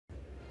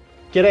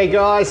G'day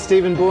guys,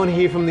 Stephen Bourne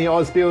here from the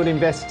Ausbuild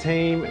Investor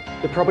team.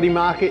 The property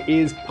market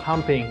is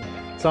pumping,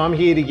 so I'm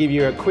here to give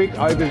you a quick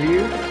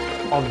overview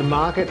of the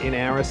market in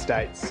our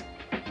estates.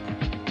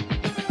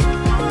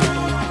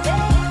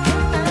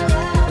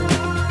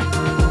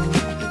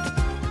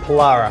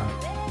 Pallara.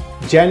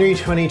 January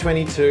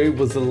 2022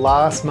 was the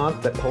last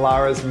month that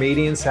Pallara's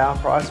median sale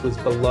price was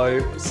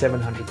below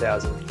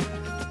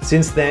 $700,000.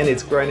 Since then,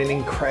 it's grown an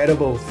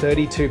incredible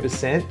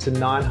 32% to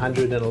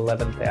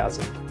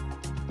 $911,000.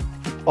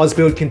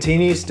 Ausbuild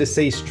continues to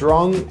see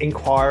strong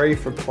inquiry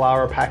for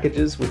Pallara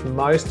packages, with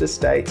most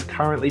estates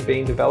currently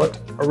being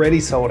developed already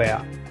sold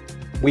out.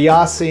 We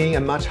are seeing a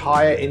much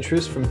higher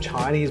interest from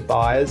Chinese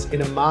buyers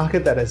in a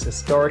market that has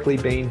historically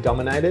been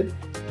dominated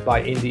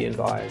by Indian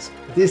buyers.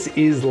 This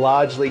is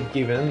largely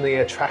given the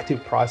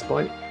attractive price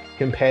point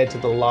compared to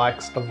the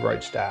likes of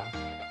Rochdale.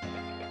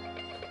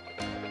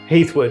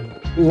 Heathwood,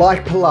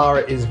 like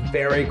Pallara, is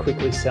very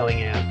quickly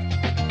selling out.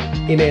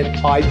 In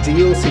an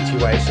ideal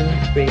situation,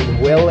 being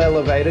well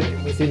elevated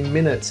within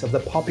minutes of the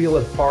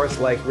popular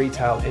Forest Lake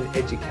retail and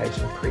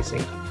education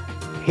precinct.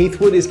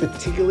 Heathwood is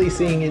particularly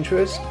seeing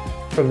interest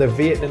from the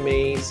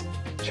Vietnamese,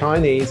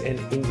 Chinese and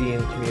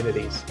Indian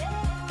communities.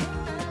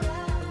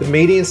 The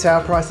median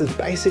sale price has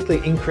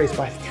basically increased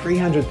by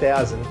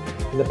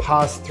 $300,000 in the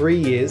past 3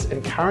 years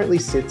and currently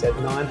sits at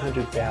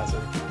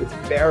 $900,000 with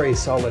very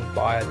solid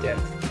buyer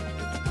depth.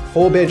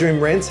 4-bedroom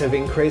rents have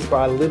increased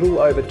by a little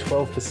over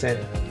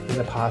 12% in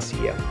the past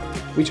year,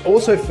 which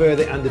also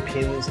further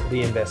underpins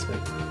the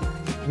investment.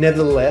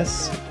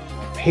 Nevertheless,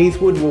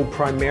 Heathwood will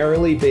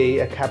primarily be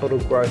a capital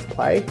growth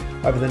play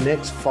over the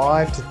next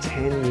 5 to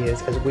 10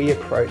 years as we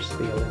approach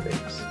the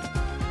Olympics.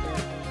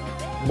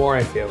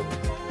 Morayfield.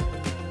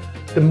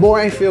 The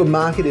Morayfield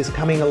market is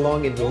coming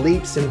along in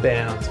leaps and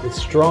bounds, with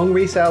strong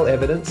resale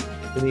evidence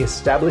in the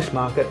established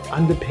market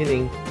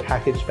underpinning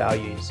package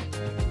values.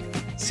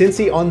 Since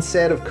the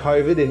onset of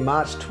COVID in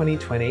March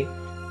 2020,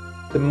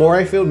 the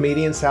Morayfield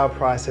median sale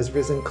price has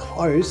risen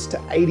close to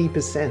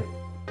 80%.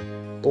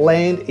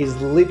 Land is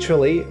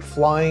literally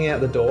flying out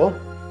the door,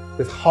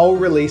 with whole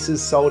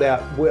releases sold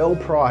out well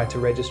prior to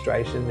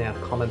registration now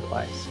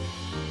commonplace.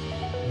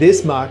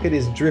 This market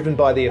is driven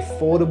by the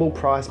affordable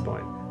price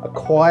point, a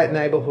quiet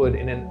neighbourhood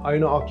in an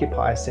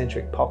owner-occupier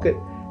centric pocket,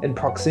 and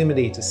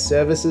proximity to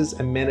services,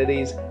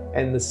 amenities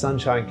and the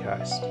Sunshine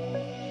Coast.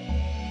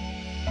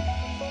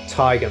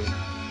 Tygum.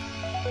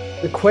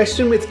 The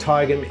question with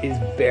Tygum is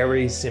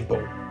very simple.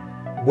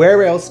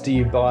 Where else do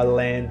you buy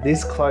land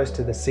this close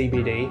to the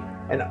CBD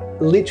and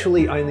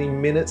literally only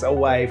minutes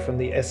away from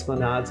the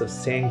esplanades of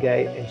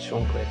Sandgate and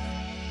Shorncliffe?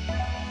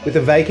 With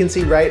a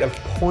vacancy rate of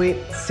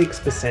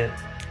 0.6%,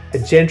 a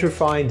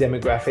gentrifying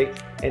demographic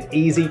and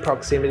easy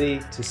proximity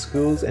to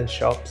schools and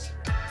shops,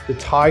 the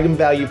Tygum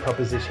value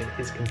proposition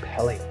is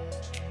compelling.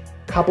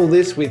 Couple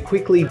this with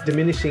quickly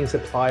diminishing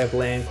supply of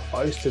land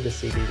close to the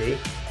CBD,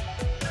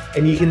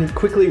 and you can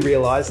quickly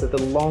realise that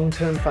the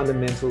long-term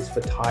fundamentals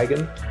for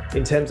Tygum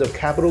in terms of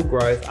capital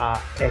growth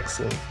are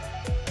excellent.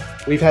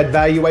 We've had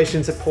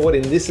valuation support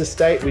in this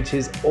estate, which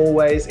is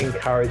always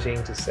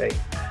encouraging to see.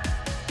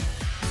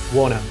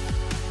 Warner.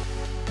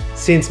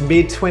 Since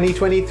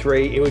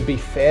mid-2023, it would be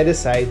fair to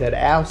say that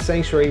our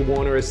Sanctuary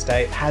Warner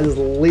estate has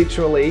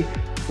literally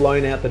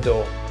flown out the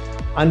door,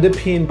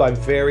 underpinned by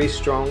very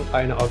strong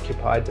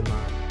owner-occupied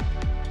demand.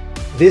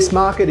 This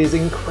market is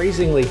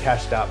increasingly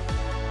cashed up,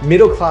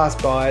 middle-class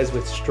buyers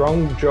with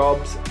strong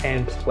jobs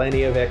and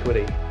plenty of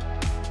equity.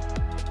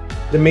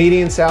 The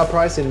median sale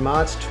price in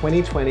March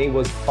 2020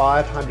 was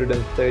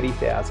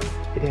 $530,000.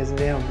 It has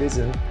now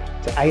risen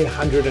to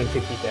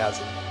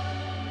 $850,000.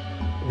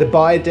 The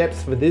buyer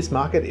depth for this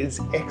market is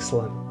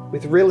excellent,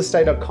 with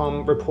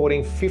realestate.com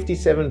reporting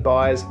 57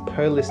 buyers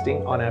per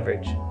listing on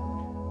average.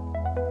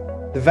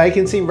 The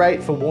vacancy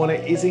rate for Warner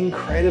is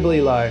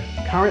incredibly low,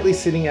 currently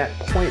sitting at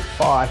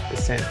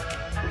 0.5%,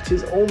 which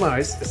is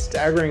almost a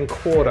staggering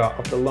quarter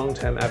of the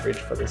long-term average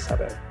for the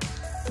suburb.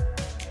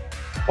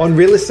 On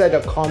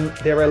realestate.com,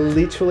 there are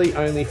literally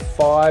only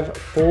 5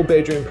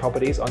 4-bedroom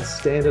properties on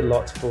standard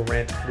lots for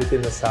rent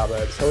within the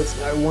suburb, so it's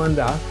no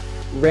wonder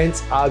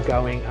rents are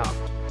going up.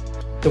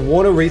 The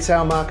Warner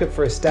resale market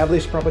for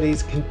established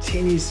properties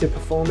continues to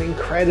perform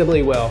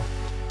incredibly well,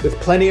 with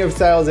plenty of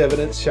sales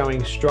evidence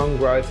showing strong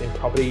growth in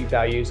property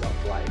values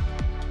of late.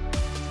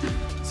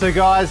 So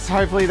guys,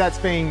 hopefully that's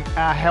been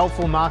a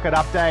helpful market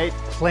update.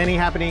 Plenty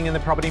happening in the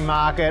property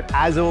market.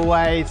 As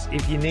always,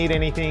 if you need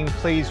anything,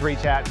 please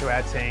reach out to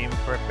our team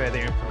for further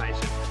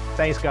information.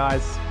 Thanks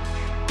guys.